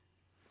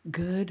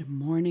Good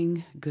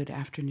morning, good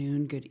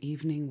afternoon, good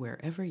evening,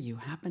 wherever you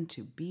happen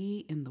to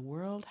be in the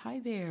world. Hi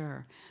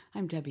there.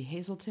 I'm Debbie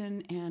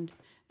Hazelton, and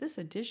this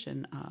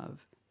edition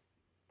of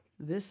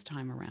This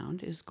Time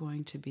Around is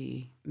going to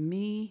be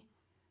me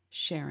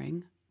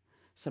sharing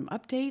some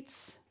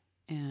updates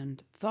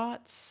and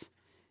thoughts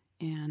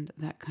and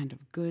that kind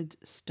of good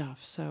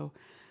stuff. So,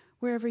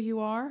 wherever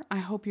you are, I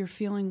hope you're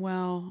feeling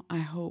well. I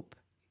hope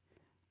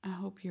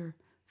you're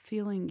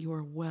feeling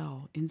you're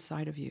well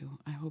inside of you.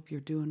 I hope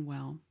you're doing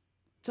well.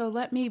 So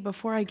let me,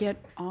 before I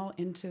get all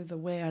into the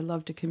way I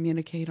love to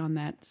communicate on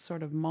that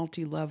sort of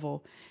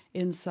multi-level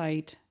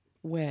insight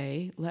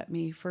way, let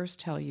me first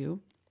tell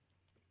you,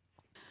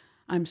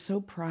 I'm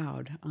so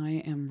proud.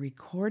 I am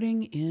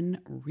recording in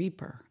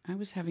Reaper. I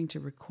was having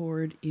to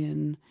record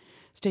in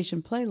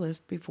Station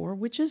Playlist before,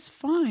 which is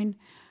fine,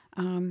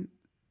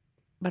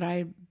 but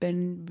I've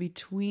been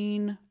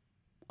between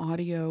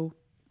audio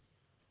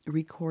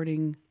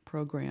recording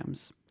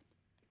programs.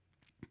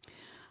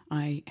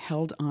 I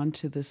held on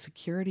to the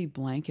security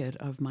blanket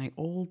of my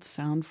old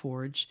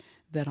SoundForge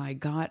that I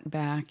got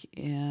back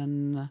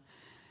in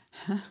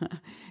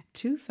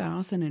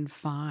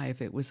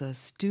 2005. It was a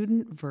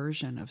student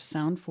version of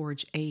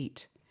SoundForge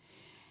 8.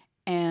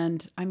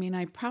 And I mean,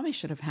 I probably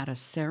should have had a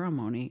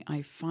ceremony.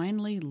 I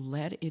finally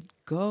let it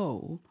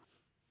go.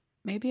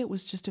 Maybe it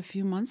was just a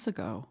few months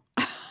ago.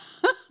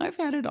 I've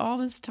had it all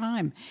this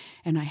time,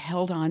 and I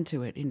held on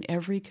to it. In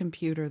every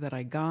computer that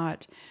I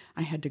got,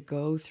 I had to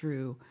go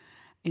through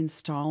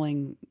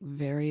installing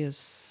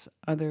various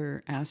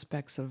other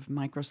aspects of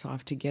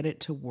Microsoft to get it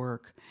to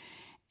work.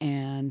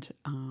 And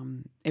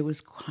it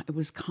was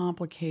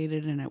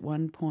complicated, and at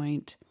one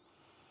point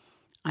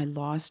I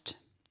lost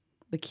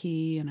the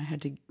key, and I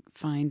had to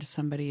find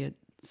somebody at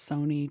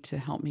Sony to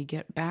help me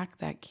get back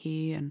that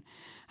key. And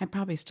I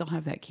probably still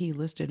have that key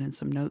listed in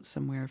some notes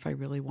somewhere if I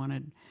really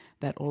wanted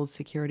that old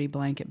security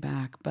blanket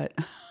back. But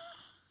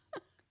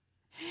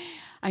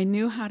I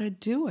knew how to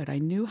do it. I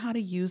knew how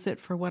to use it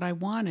for what I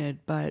wanted,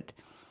 but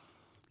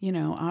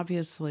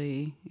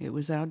obviously it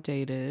was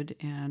outdated,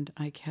 and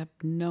I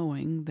kept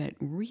knowing that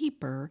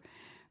Reaper,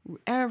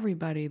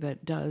 everybody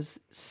that does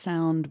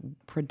sound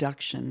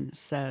production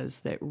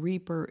says that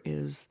Reaper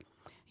is,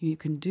 you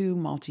can do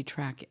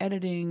multi-track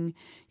editing,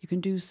 you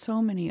can do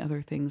so many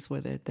other things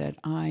with it that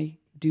I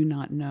do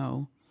not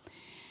know.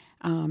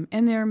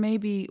 And there may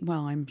be,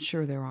 well, I'm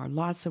sure there are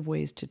lots of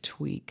ways to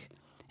tweak.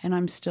 And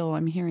I'm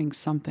hearing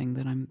something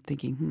that I'm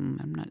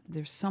thinking,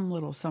 there's some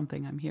little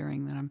something I'm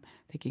hearing that I'm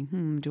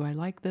thinking, do I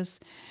like this?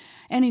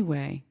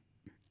 Anyway,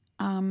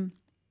 I'm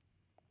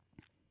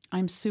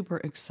super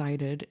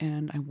excited,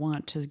 and I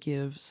want to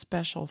give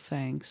special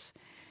thanks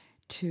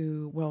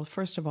to, well,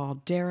 first of all,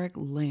 Derek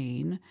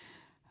Lane,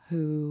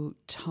 who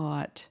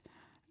taught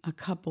a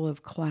couple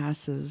of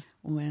classes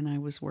when I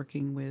was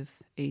working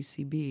with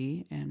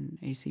ACB and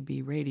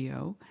ACB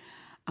Radio,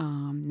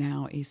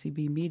 now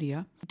ACB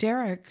Media.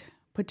 Derek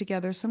put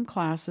together some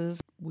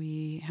classes.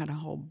 We had a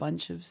whole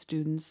bunch of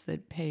students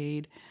that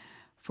paid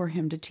for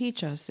him to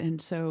teach us.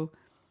 And so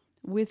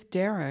with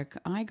Derek,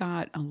 I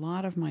got a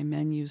lot of my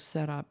menus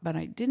set up, but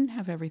I didn't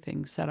have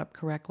everything set up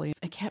correctly.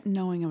 I kept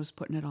knowing I was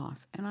putting it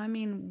off. And I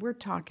mean, we're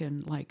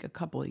talking like a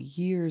couple of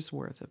years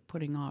worth of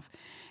putting off.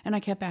 And I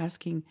kept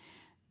asking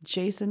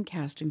Jason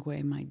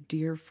Castonguay, my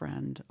dear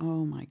friend,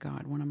 oh my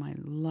God, one of my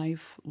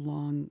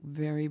lifelong,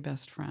 very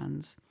best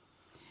friends,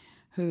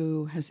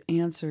 who has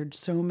answered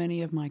so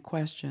many of my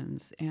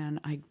questions.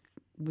 And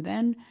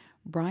then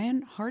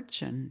Brian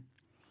Hartgen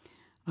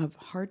of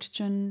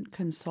Hartgen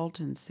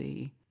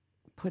Consultancy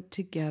put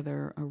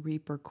together a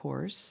Reaper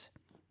course,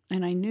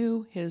 and I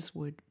knew his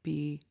would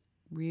be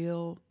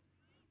real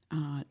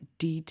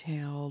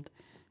detailed,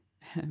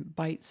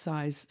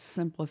 bite-sized,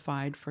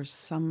 simplified for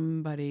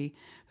somebody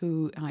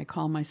who I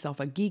call myself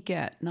a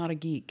geekette, not a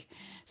geek.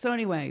 So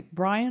anyway,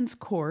 Brian's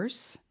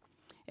course,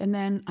 and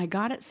then I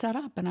got it set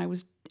up, and I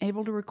was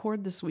able to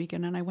record this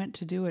weekend, and I went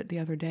to do it the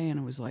other day, and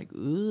I was like,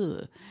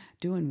 ugh,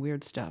 doing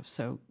weird stuff.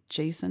 So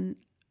Jason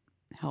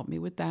helped me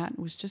with that. It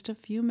was just a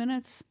few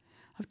minutes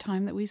of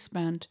time that we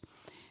spent,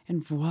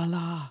 and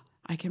voila,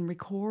 I can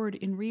record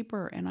in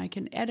Reaper, and I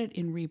can edit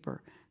in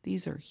Reaper.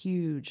 These are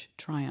huge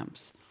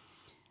triumphs.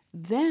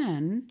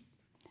 Then,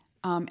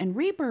 and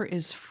Reaper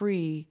is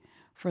free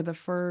for the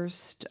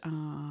first,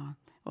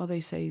 they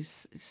say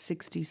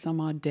 60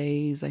 some odd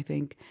days, I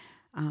think.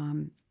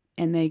 And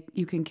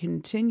you can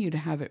continue to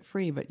have it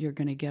free, but you're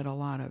going to get a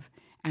lot of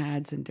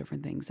ads and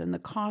different things. And the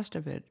cost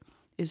of it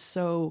is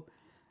so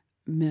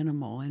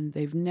minimal, and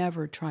they've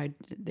never tried,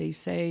 they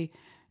say,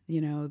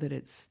 that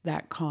it's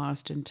that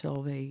cost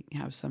until they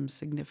have some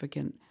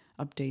significant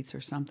updates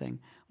or something.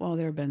 Well,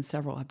 there have been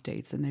several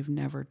updates, and they've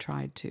never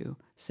tried to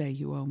say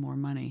you owe more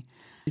money.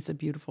 It's a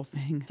beautiful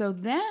thing. So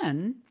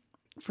then,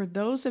 for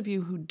those of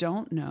you who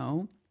don't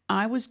know,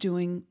 I was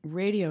doing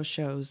radio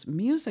shows,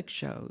 music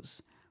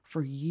shows,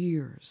 for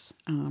years.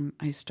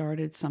 I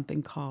started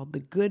something called the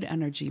Good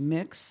Energy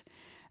Mix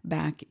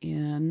back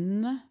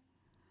in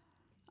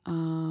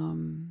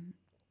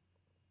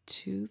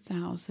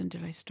 2000.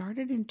 Did I start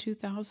it in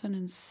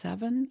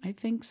 2007? I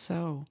think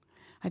so.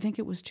 I think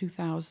it was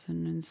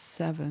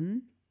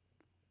 2007,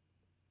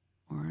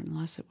 or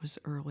unless it was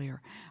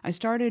earlier. I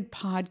started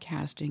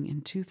podcasting in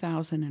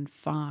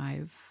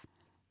 2005.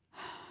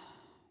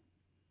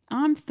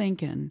 I'm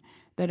thinking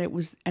that it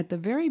was at the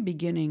very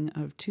beginning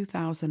of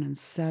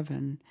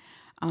 2007.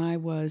 I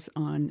was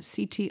on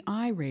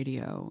CTI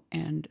radio,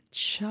 and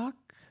Chuck,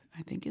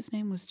 I think his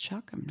name was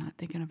Chuck. I'm not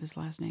thinking of his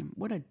last name.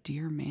 What a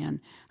dear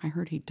man. I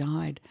heard he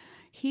died.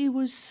 He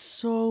was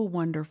so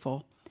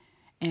wonderful.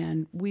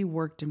 And we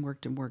worked and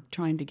worked and worked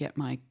trying to get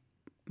my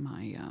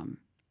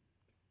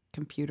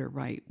computer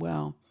right.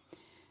 Well,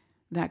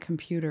 that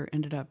computer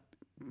ended up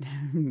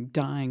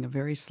dying a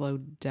very slow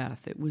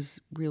death. It was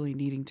really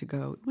needing to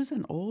go. It was I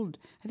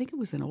think it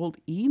was an old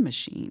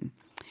E-machine.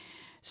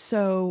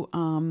 So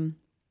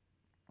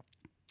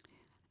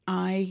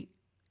I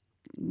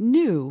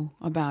knew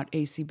about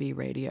ACB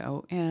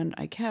radio, and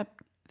I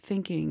kept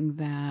thinking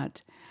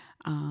that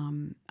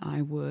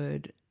I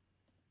would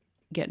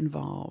get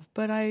involved.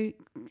 But I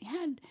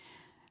had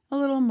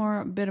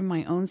a bit of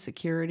my own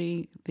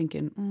security,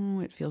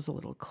 thinking, it feels a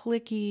little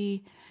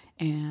clicky,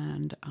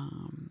 and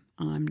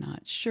I'm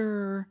not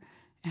sure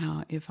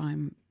if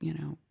I'm,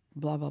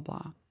 blah, blah,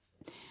 blah.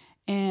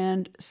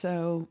 And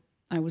so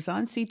I was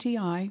on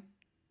CTI,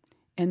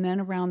 and then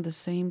around the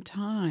same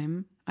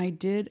time, I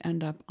did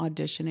end up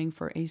auditioning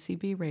for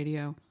ACB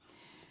radio,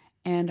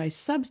 and I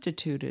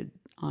substituted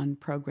on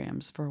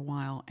programs for a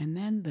while. And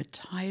then the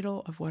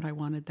title of what I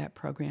wanted that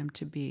program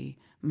to be,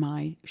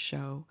 my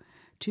show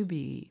to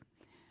be,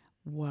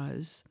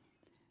 was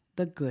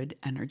the Good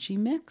Energy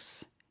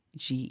Mix,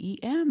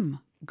 GEM,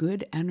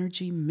 Good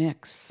Energy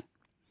Mix.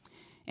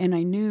 And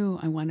I knew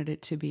I wanted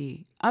it to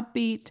be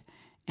upbeat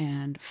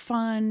and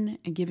fun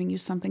and giving you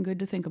something good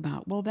to think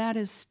about. Well,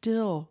 that's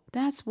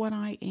what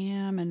I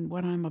am and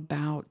what I'm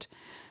about.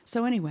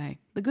 So anyway,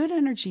 the Good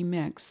Energy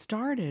Mix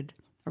started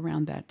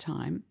around that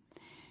time,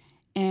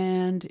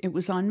 and it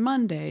was on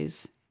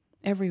Mondays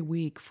every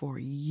week for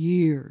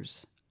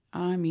years.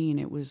 I mean,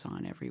 it was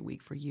on every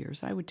week for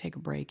years. I would take a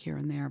break here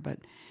and there, but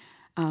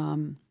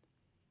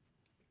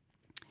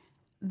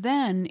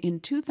then in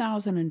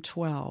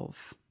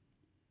 2012,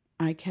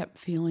 I kept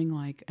feeling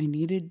like I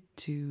needed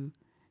to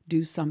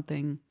do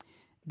something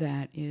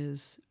that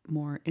is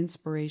more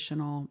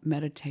inspirational,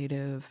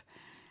 meditative,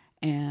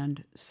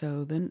 and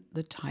so then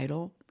the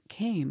title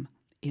came,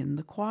 In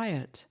the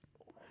Quiet,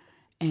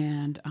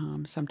 and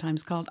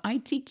sometimes called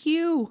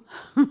ITQ.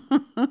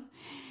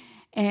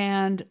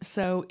 And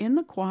so In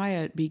the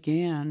Quiet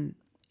began,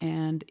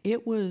 and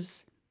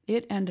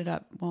it ended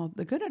up,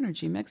 the Good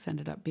Energy Mix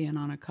ended up being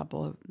on a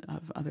couple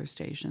of other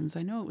stations.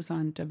 I know it was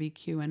on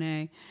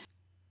WQNA,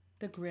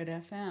 the Grid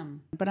FM.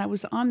 But I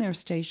was on their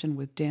station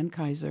with Dan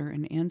Kaiser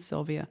and Ann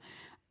Sylvia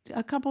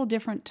a couple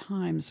different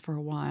times for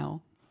a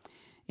while,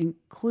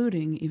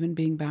 including even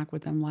being back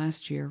with them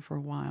last year for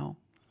a while.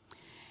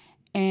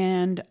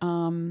 And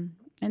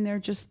they're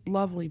just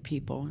lovely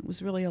people. It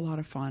was really a lot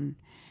of fun.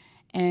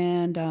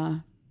 And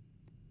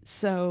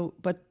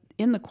but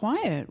In the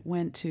Quiet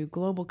went to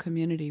Global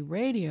Community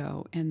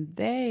Radio, and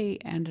they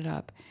ended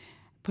up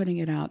putting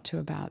it out to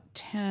about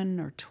 10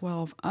 or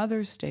 12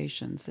 other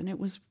stations, and it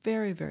was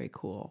very, very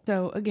cool.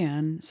 So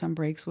again, some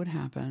breaks would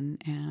happen,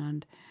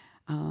 and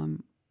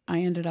I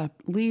ended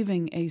up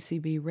leaving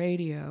ACB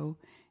Radio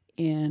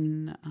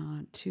in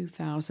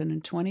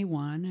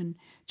 2021 and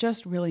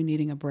just really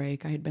needing a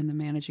break. I had been the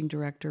managing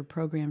director,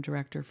 program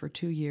director for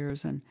 2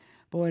 years, and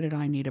boy, did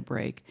I need a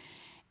break.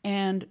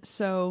 And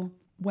so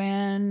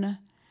when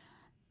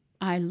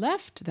I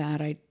left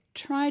that, I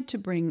tried to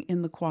bring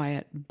In the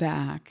Quiet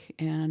back,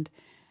 and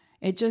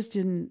it just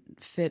didn't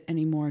fit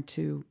anymore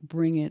to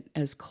bring it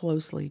as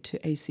closely to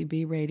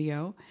ACB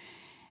Radio.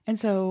 And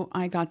so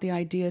I got the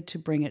idea to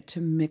bring it to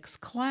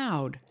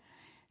Mixcloud.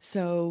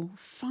 So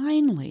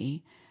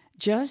finally,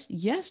 just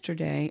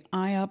yesterday,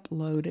 I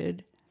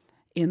uploaded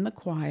In the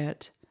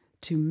Quiet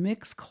to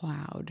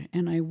Mixcloud,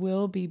 and I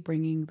will be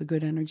bringing the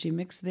Good Energy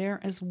Mix there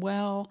as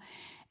well.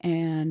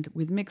 And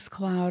with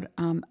Mixcloud,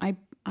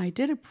 I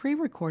did a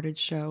pre-recorded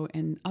show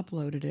and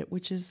uploaded it,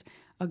 which is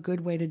a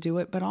good way to do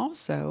it. But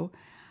also,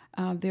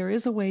 there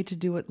is a way to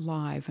do it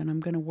live, and I'm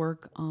going to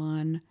work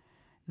on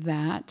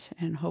that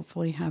and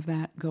hopefully have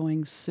that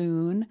going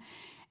soon.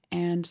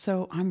 And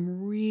so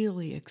I'm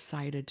really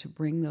excited to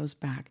bring those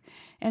back.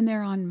 And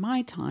they're on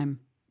my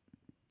time,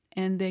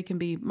 and they can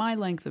be my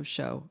length of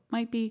show.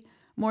 Might be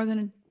more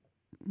than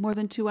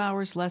 2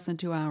 hours, less than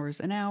 2 hours,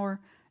 an hour,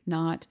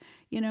 not.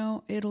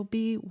 It'll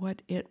be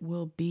what it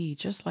will be,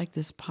 just like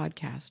this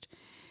podcast.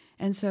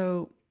 And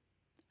so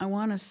I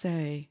want to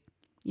say,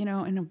 in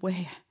a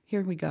way,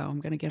 here we go. I'm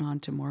going to get on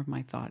to more of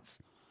my thoughts.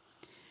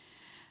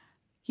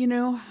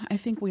 I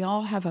think we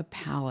all have a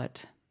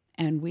palette,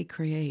 and we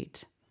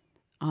create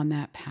on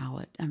that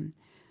palette.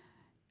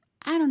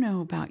 I don't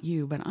know about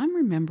you, but I'm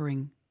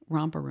remembering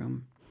Romper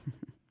Room.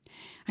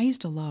 I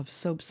used to love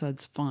Soap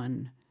Suds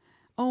Fun.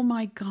 Oh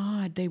my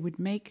God, they would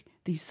make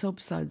these soap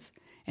suds,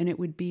 and it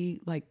would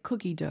be like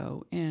cookie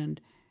dough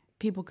and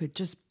people could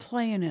just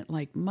play in it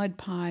like mud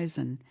pies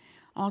and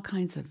all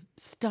kinds of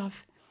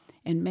stuff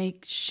and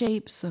make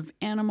shapes of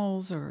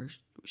animals or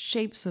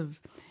shapes of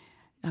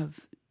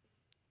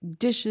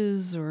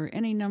dishes or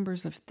any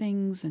numbers of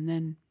things. And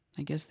then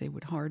I guess they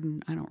would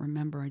harden. I don't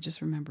remember. I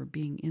just remember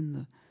being in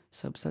the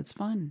Soap Suds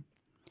Fun.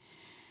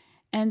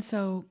 And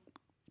so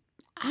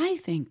I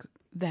think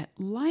that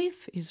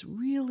life is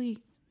really,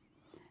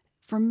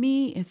 for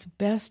me, it's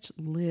best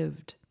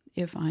lived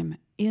if I'm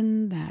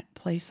in that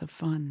place of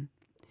fun.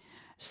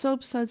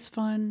 Soap Suds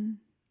fun,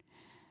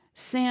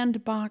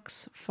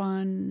 sandbox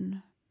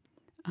fun,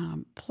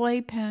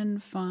 playpen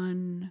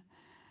fun,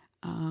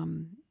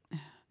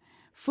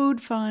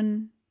 food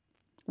fun,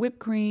 whipped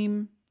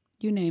cream,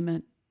 you name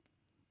it,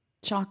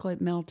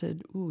 chocolate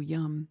melted, ooh,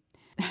 yum.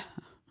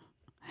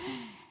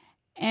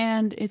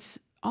 And it's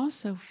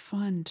also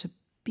fun to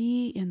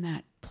be in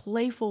that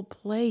playful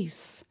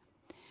place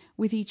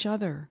with each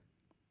other.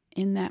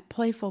 In that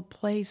playful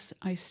place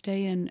I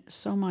stay in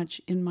so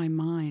much in my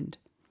mind.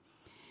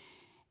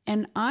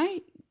 And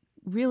I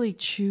really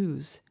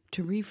choose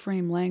to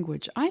reframe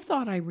language. I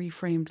thought I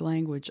reframed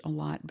language a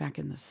lot back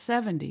in the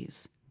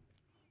 70s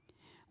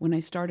when I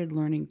started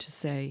learning to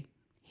say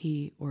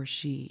he or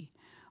she,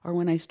 or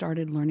when I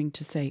started learning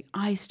to say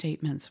I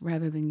statements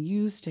rather than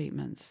you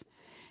statements.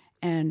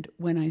 And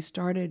when I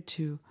started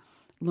to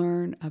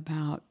learn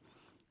about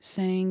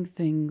saying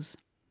things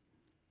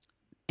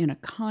in a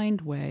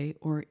kind way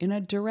or in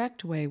a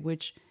direct way,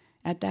 which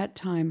at that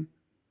time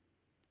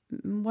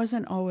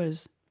wasn't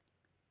always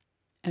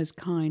as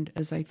kind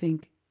as I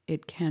think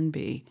it can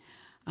be.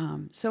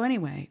 So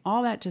anyway,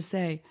 all that to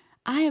say,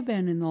 I have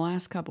been in the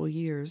last couple of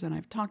years, and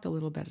I've talked a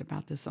little bit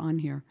about this on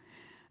here,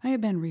 I have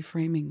been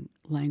reframing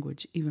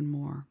language even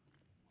more.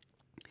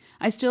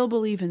 I still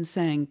believe in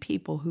saying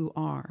people who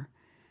are.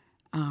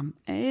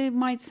 It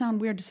might sound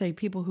weird to say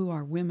people who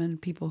are women,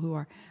 people who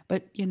are,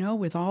 but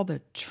with all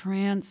the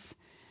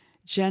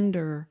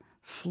transgender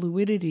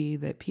fluidity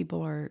that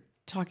people are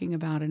talking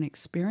about and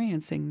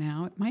experiencing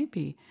now, it might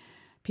be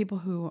people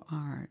who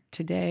are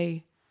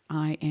today,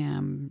 I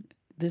am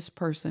this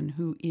person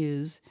who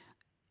is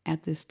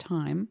at this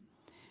time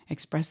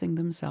expressing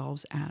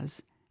themselves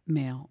as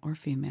male or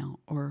female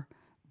or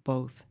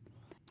both.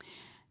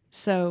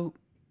 So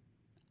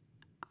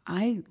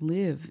I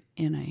live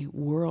in a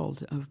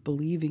world of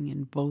believing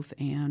in both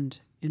and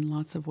in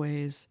lots of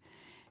ways,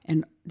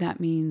 and that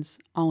means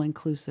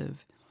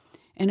all-inclusive.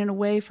 And in a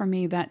way, for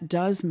me, that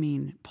does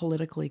mean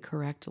politically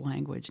correct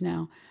language.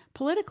 Now,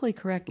 politically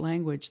correct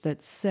language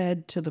that's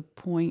said to the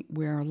point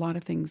where a lot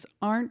of things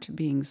aren't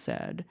being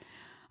said,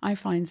 I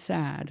find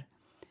sad.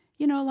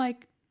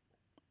 Like,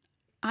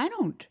 I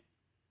don't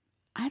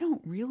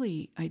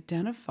really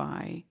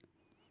identify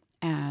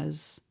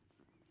as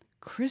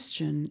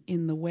Christian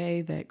in the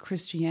way that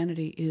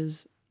Christianity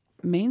is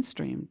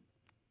mainstream.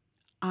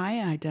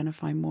 I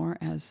identify more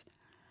as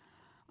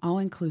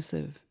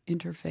all-inclusive,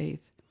 interfaith,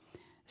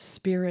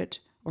 spirit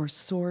or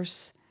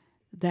source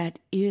that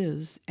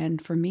is,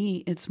 and for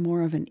me, it's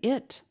more of an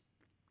it.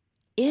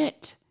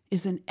 It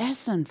is an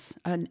essence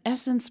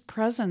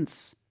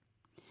presence.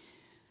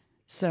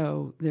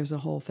 So there's a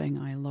whole thing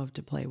I love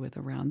to play with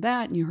around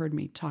that. And you heard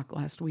me talk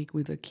last week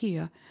with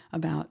Akia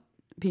about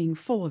being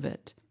full of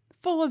it,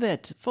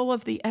 full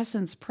of the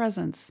essence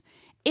presence.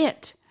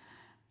 It,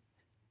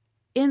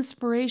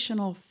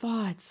 inspirational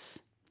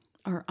thoughts,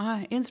 or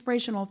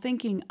inspirational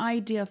thinking,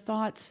 idea,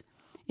 thoughts,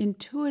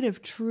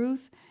 intuitive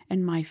truth,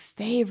 and my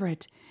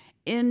favorite,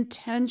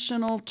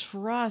 intentional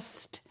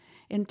trust.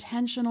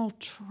 Intentional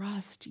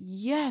trust,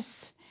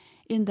 yes,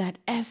 in that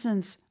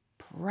essence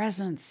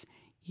presence.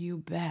 You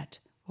bet.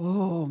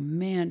 Oh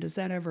man, does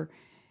that ever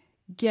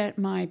get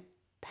my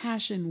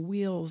passion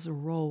wheels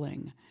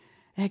rolling?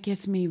 That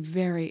gets me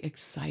very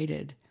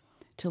excited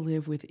to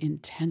live with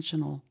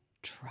intentional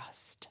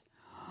trust.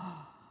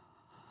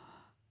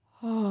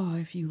 Oh,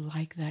 if you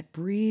like that,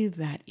 breathe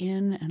that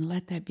in and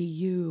let that be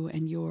you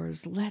and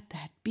yours. Let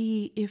that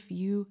be if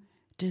you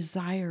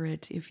desire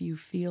it, if you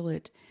feel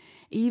it,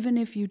 even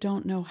if you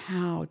don't know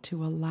how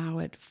to allow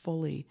it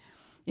fully.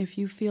 If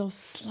you feel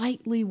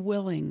slightly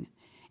willing,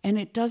 and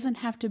it doesn't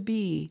have to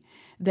be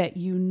that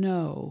you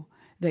know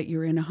that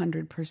you're in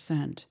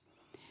 100%.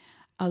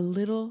 A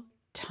little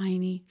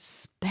tiny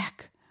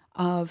speck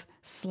of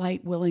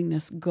slight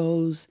willingness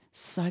goes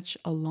such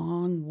a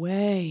long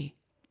way.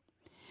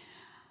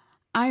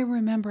 I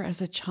remember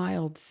as a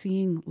child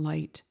seeing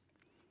light,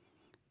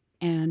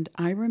 and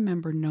I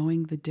remember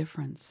knowing the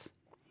difference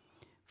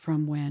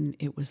from when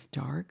it was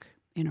dark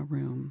in a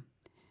room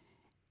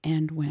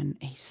and when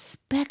a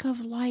speck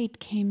of light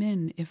came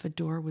in if a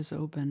door was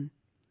open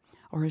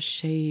or a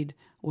shade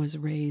was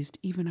raised,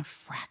 even a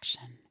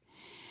fraction.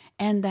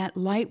 And that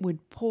light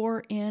would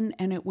pour in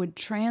and it would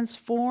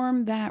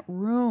transform that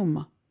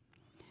room.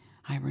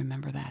 I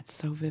remember that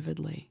so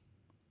vividly.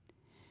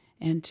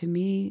 And to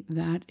me,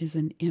 that is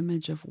an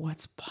image of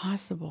what's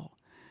possible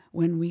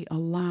when we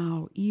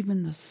allow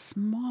even the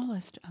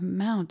smallest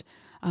amount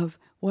of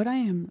what I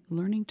am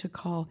learning to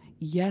call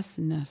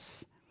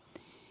yesness.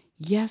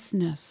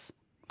 Yesness.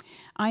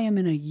 I am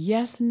in a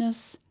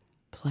yesness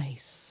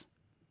place,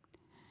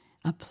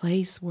 a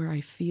place where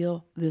I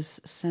feel this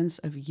sense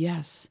of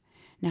yes.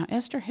 Now,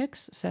 Esther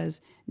Hicks says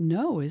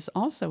no is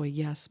also a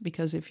yes,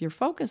 because if you're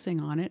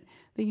focusing on it,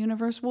 the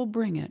universe will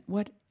bring it.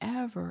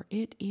 Whatever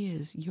it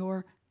is,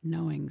 your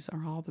knowings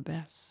are all the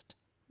best.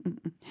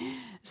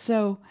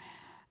 So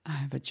I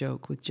have a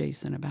joke with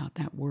Jason about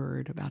that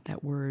word.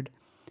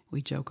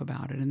 We joke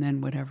about it. And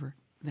then whatever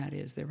that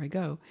is, there I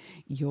go.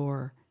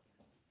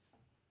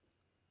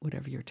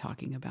 Whatever you're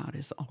talking about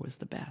is always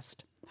the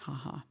best. Ha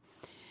ha.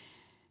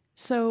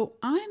 So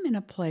I'm in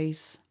a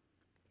place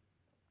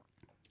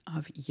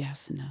of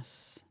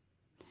yesness.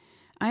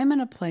 I'm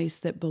in a place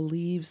that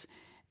believes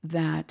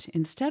that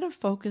instead of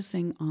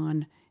focusing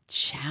on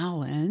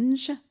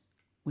challenge,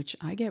 which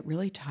I get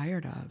really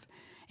tired of,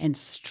 and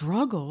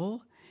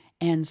struggle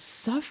and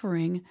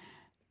suffering,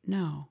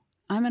 no,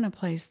 I'm in a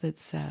place that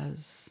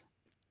says,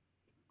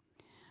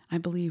 I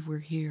believe we're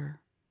here.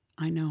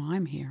 I know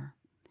I'm here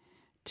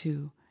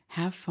to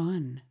have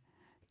fun,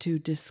 to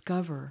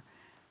discover,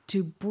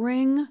 to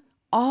bring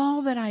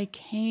all that I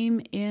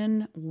came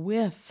in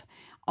with,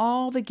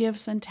 all the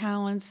gifts and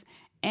talents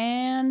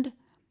and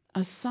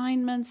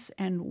assignments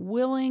and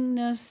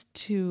willingness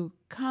to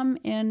come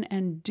in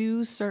and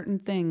do certain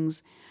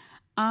things.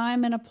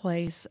 I'm in a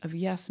place of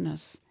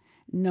yesness,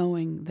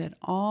 knowing that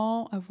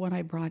all of what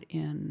I brought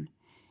in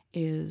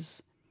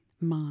is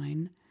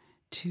mine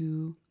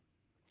to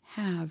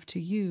have, to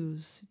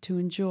use, to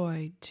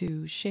enjoy,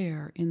 to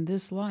share in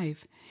this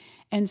life.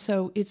 And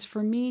so it's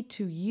for me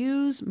to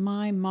use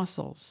my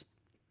muscles,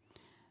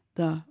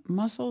 the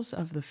muscles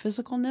of the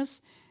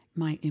physicalness,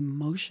 my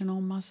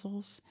emotional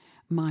muscles,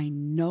 my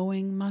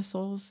knowing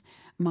muscles,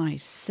 my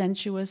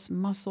sensuous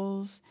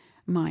muscles,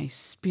 my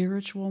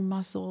spiritual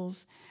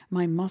muscles,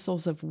 my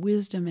muscles of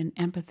wisdom and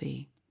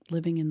empathy,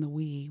 living in the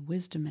we,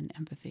 wisdom and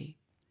empathy.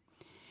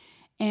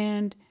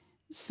 And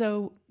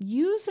so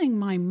using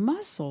my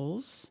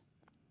muscles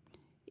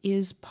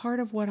is part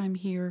of what I'm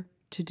here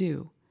to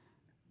do.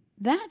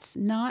 That's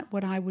not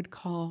what I would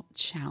call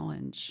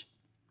challenge.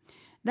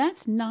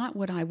 That's not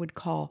what I would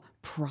call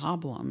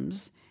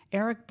problems.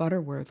 Eric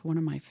Butterworth, one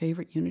of my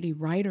favorite Unity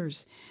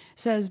writers,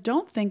 says,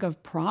 don't think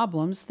of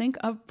problems, think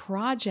of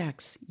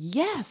projects.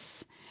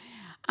 Yes,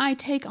 I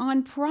take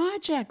on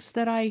projects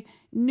that I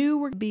knew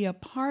were to be a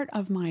part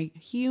of my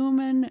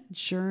human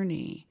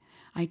journey.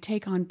 I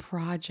take on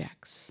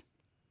projects.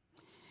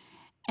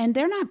 And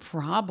they're not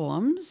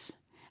problems.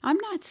 I'm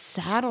not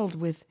saddled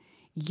with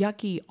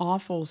yucky,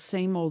 awful,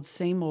 same old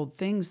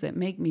things that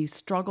make me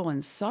struggle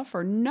and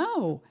suffer.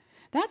 No,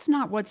 that's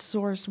not what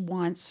Source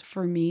wants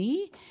for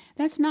me.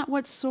 That's not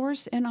what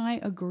Source and I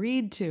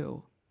agreed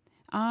to.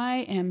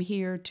 I am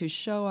here to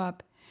show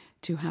up,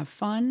 to have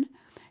fun,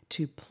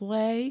 to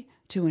play,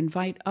 to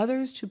invite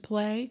others to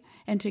play,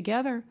 and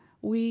together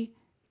we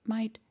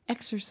might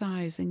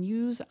exercise and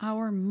use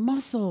our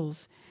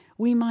muscles.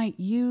 We might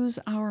use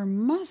our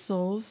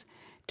muscles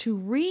to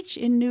reach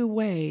in new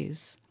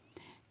ways,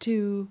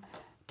 to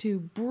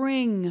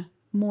bring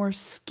more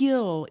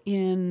skill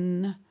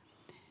in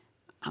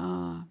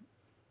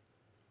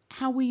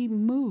how we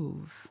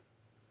move.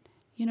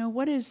 You know,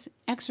 what is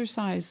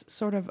exercise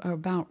sort of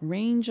about?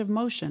 Range of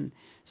motion.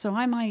 So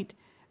I might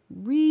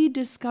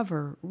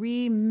rediscover,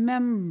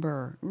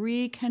 remember,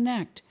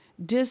 reconnect,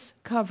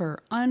 discover,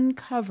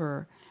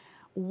 uncover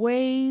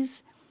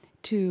ways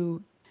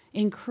to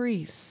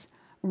increase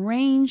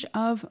range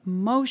of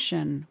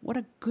motion. What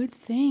a good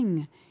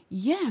thing.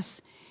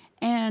 Yes.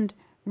 And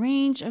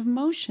range of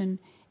motion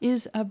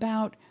is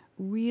about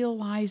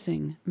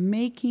realizing,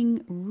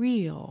 making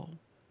real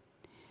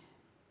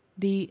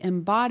the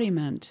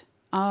embodiment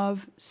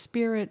of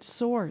Spirit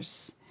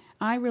Source.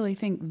 I really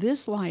think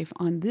this life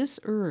on this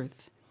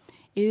earth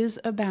is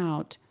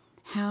about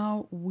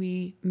how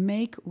we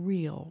make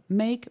real,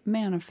 make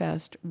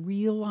manifest,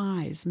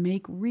 realize,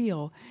 make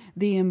real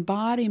the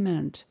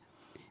embodiment,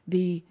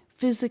 the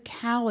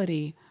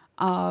physicality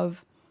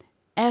of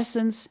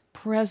essence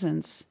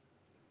presence.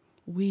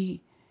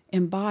 We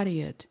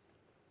embody it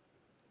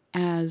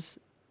as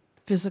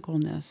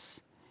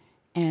physicalness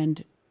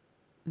and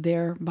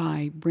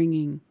thereby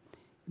bringing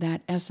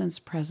that essence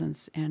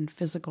presence and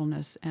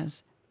physicalness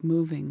as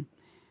moving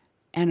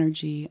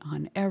energy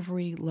on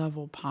every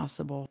level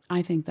possible.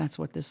 I think that's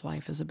what this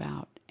life is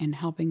about, and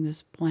helping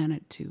this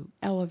planet to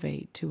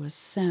elevate, to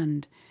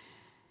ascend,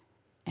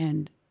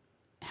 and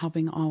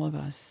helping all of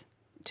us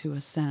to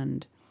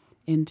ascend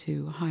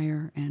into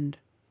higher and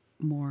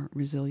more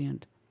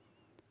resilient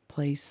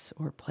place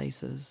or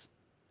places.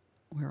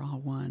 We're all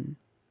one.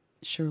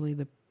 Surely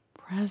the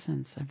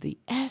presence of the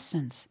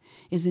essence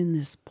is in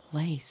this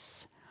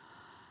place.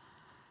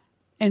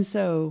 And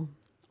so,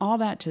 all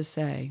that to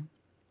say,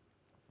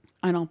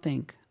 I don't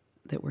think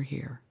that we're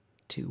here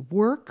to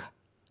work.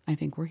 I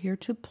think we're here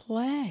to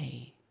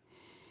play.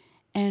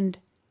 And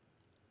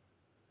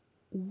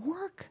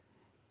work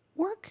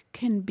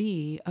can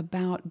be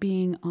about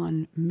being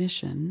on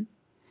mission,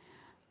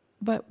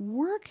 but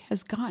work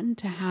has gotten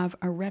to have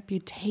a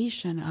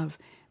reputation of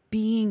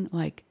being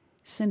like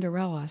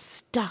Cinderella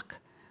stuck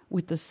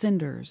with the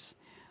cinders,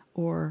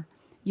 or,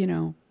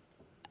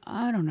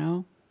 I don't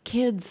know,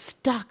 kids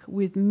stuck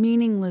with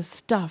meaningless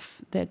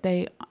stuff that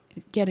they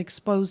get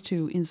exposed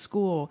to in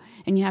school,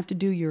 and you have to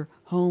do your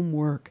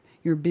homework,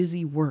 your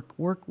busy work,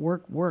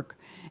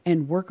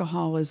 and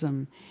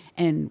workaholism,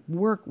 and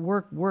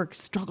work,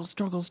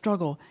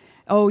 struggle.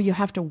 Oh, you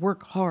have to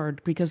work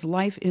hard because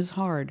life is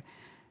hard.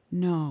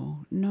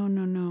 No.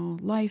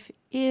 Life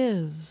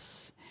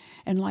is.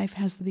 And life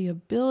has the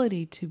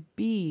ability to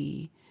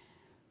be.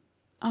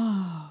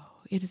 Oh,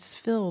 it is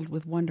filled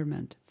with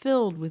wonderment,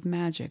 filled with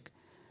magic,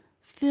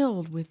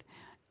 filled with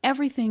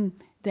everything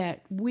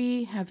that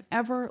we have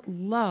ever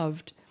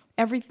loved,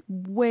 every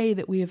way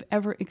that we have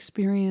ever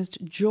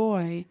experienced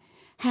joy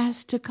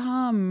has to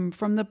come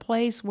from the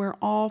place where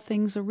all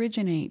things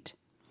originate.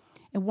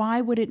 And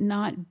why would it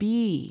not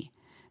be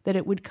that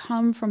it would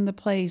come from the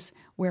place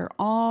where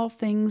all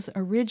things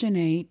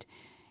originate,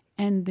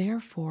 and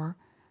therefore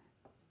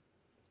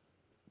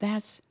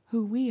that's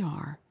who we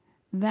are?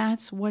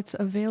 That's what's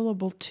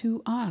available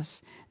to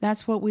us.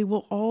 That's what we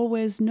will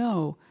always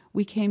know.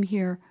 We came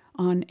here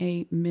on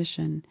a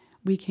mission.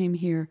 We came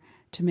here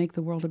to make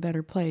the world a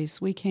better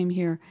place. We came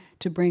here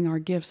to bring our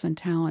gifts and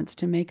talents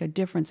to make a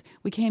difference.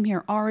 We came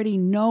here already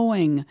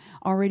knowing,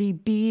 already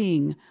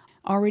being,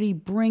 already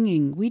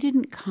bringing. We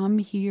didn't come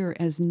here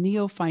as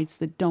neophytes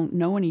that don't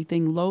know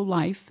anything, low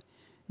life.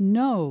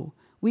 No,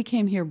 we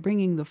came here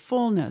bringing the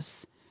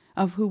fullness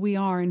of who we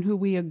are and who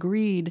we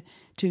agreed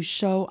to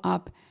show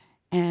up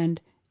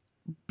and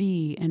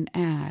be and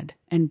add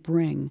and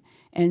bring.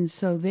 And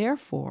so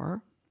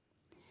therefore,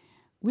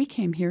 we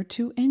came here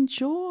to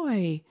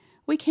enjoy.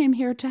 We came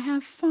here to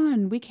have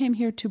fun. We came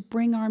here to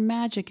bring our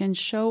magic and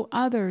show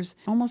others,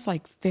 almost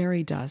like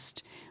fairy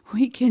dust.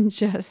 We can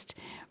just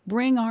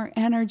bring our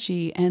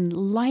energy and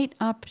light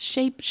up,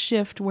 shape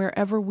shift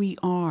wherever we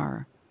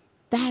are.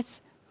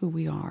 That's who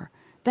we are.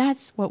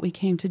 That's what we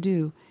came to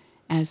do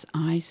as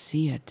I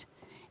see it.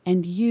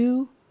 And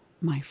you,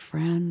 my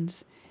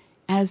friends,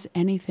 as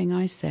anything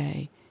I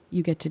say,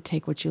 you get to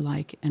take what you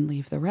like and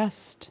leave the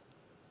rest.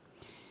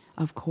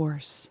 Of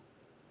course.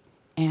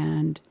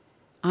 And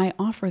I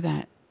offer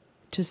that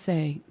to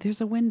say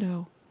there's a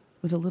window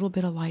with a little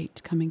bit of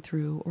light coming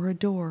through, or a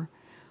door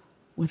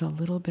with a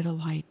little bit of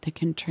light that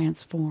can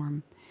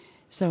transform.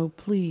 So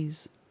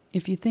please,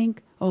 if you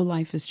think, oh,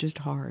 life is just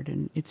hard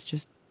and it's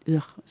just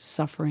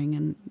suffering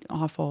and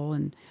awful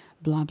and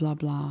blah, blah,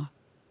 blah,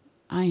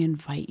 I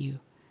invite you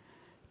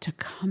to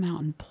come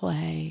out and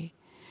play.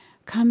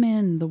 Come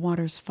in, the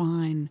water's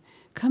fine.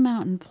 Come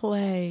out and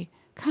play.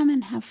 Come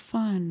and have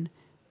fun.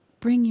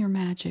 Bring your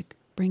magic.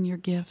 Bring your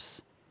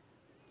gifts.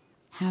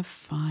 Have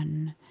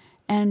fun.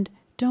 And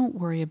don't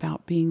worry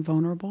about being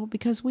vulnerable,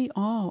 because we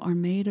all are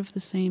made of the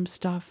same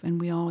stuff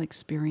and we all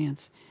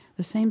experience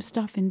the same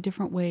stuff in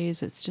different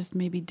ways. It's just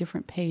maybe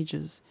different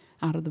pages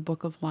out of the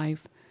book of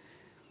life.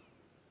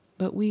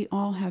 But we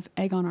all have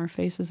egg on our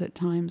faces at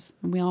times,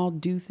 and we all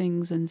do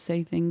things and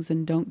say things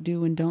and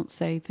don't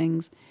say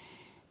things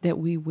that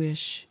we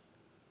wish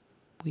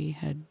we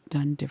had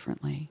done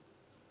differently.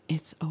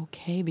 It's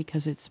okay,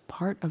 because it's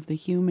part of the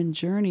human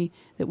journey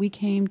that we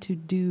came to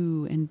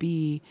do and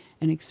be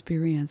and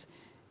experience,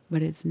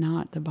 but it's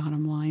not the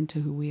bottom line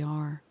to who we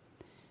are.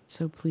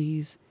 So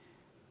please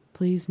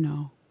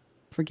know,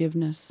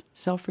 forgiveness,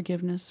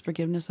 self-forgiveness,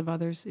 forgiveness of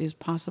others is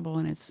possible,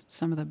 and it's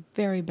some of the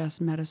very best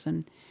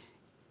medicine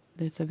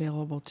that's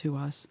available to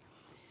us.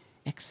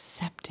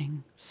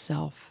 Accepting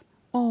self.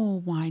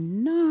 Oh, why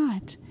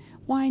not?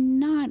 Why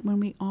not, when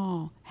we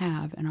all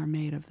have and are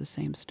made of the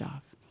same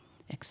stuff?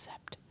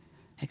 Accept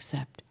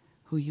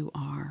who you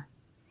are.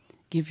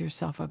 Give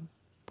yourself a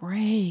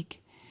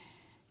break.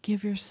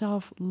 Give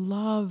yourself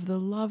love, the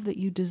love that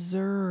you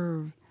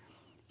deserve.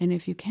 And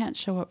if you can't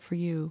show up for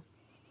you,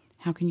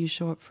 how can you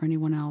show up for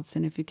anyone else?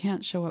 And if you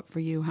can't show up for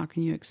you, how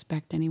can you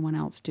expect anyone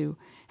else to?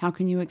 How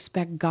can you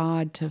expect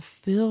God to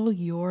fill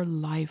your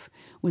life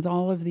with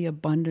all of the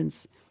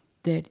abundance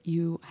that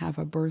you have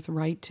a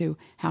birthright to?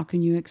 How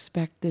can you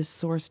expect this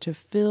source to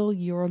fill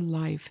your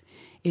life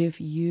if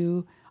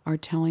you are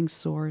telling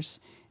source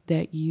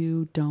that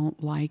you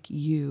don't like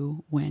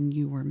you when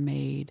you were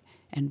made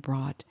and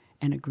brought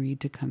and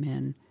agreed to come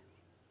in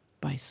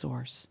by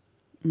source?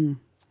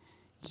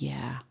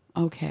 Yeah,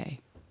 okay.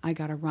 I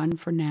got to run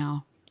for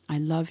now. I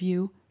love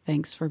you.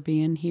 Thanks for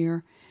being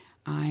here.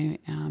 I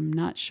am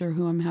not sure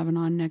who I'm having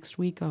on next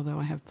week, although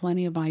I have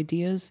plenty of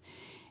ideas.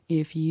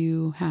 If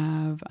you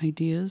have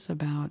ideas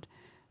about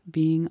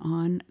being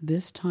on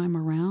this time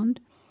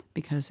around,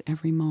 because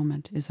every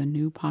moment is a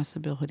new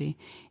possibility.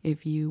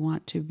 If you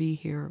want to be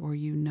here, or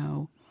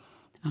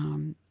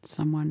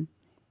someone,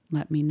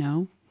 let me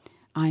know.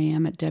 I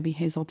am at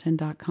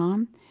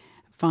DebbieHazelton.com.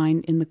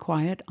 Find In the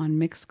Quiet on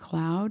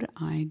Mixcloud.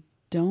 I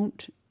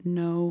don't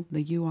know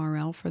the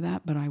URL for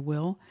that, but I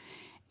will.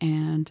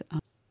 And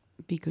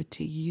be good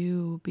to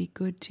you. Be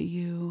good to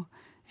you.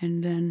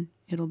 And then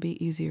it'll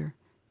be easier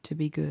to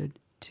be good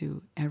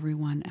to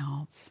everyone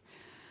else.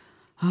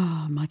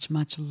 Much,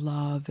 much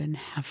love and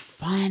have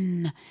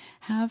fun.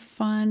 Have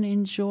fun,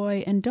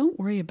 enjoy, and don't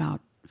worry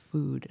about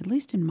food, at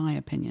least in my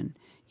opinion.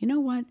 You know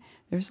what?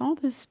 There's all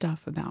this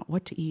stuff about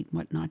what to eat and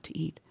what not to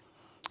eat.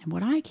 And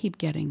what I keep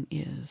getting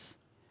is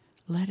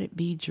let it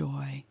be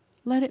joy.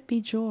 Let it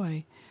be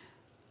joy.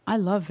 I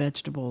love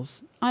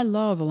vegetables. I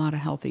love a lot of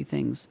healthy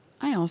things.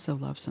 I also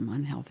love some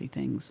unhealthy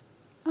things.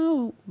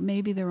 Oh,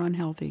 maybe they're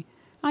unhealthy.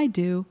 I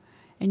do.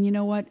 And you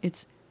know what?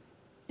 It's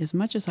as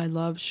much as I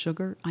love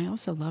sugar, I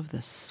also love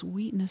the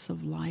sweetness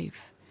of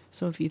life.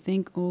 So if you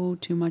think, oh,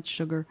 too much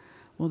sugar,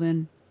 well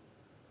then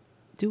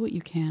do what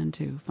you can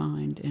to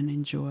find and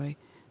enjoy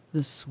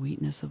the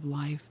sweetness of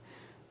life.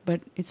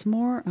 But it's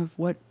more of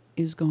what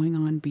is going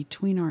on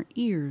between our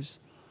ears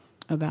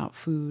about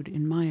food,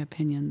 in my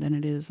opinion, than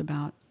it is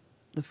about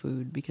the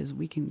food, because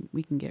we can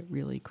get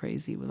really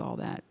crazy with all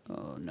that.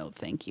 Oh, no,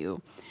 thank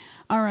you.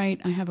 All right,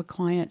 I have a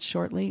client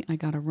shortly. I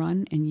got to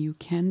run, and you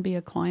can be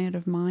a client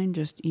of mine.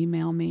 Just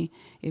email me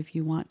if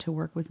you want to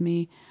work with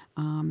me.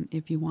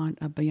 If you want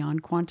a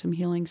Beyond Quantum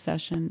Healing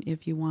session,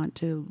 if you want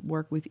to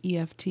work with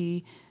EFT,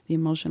 the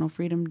Emotional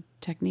Freedom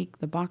Technique,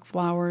 the Bach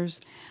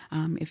Flowers,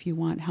 if you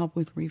want help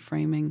with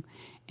reframing,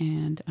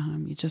 and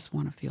you just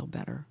want to feel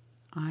better.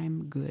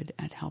 I'm good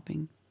at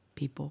helping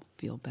people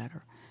feel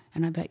better.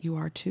 And I bet you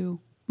are too.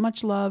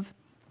 Much love.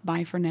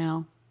 Bye for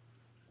now.